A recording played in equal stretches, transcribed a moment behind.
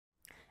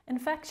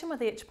Infection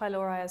with H.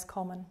 pylori is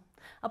common.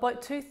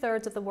 About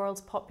 2/3 of the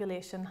world's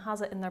population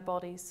has it in their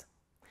bodies.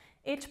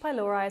 H.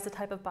 pylori is a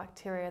type of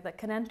bacteria that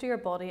can enter your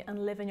body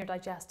and live in your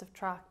digestive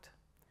tract.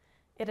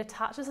 It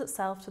attaches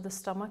itself to the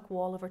stomach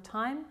wall over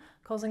time,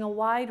 causing a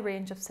wide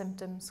range of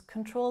symptoms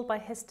controlled by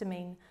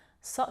histamine,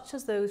 such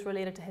as those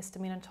related to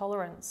histamine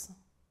intolerance.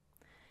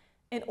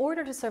 In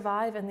order to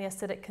survive in the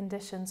acidic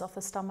conditions of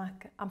the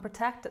stomach and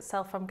protect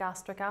itself from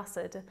gastric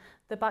acid,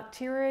 the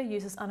bacteria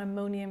uses an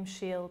ammonium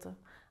shield,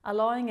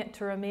 allowing it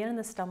to remain in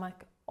the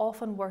stomach,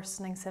 often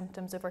worsening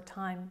symptoms over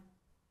time.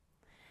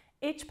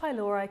 H.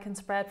 pylori can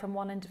spread from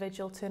one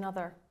individual to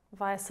another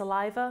via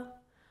saliva,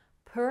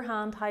 poor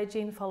hand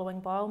hygiene following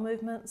bowel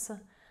movements,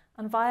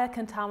 and via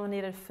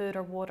contaminated food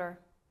or water.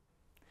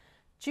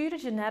 Due to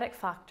genetic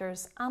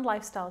factors and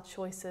lifestyle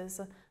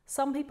choices,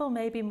 some people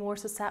may be more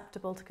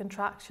susceptible to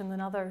contraction than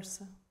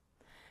others.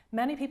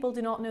 Many people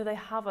do not know they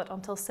have it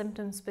until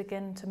symptoms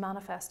begin to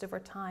manifest over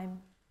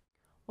time.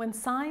 When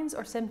signs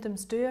or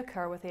symptoms do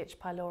occur with H.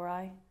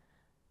 pylori,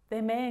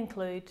 they may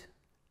include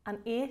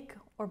an ache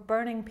or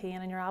burning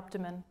pain in your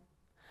abdomen,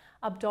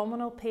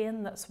 abdominal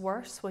pain that's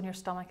worse when your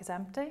stomach is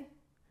empty,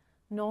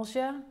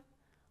 nausea,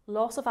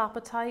 loss of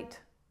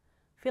appetite,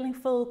 feeling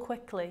full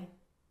quickly,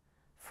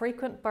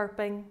 frequent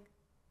burping,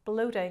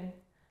 bloating,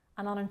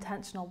 and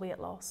unintentional weight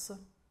loss.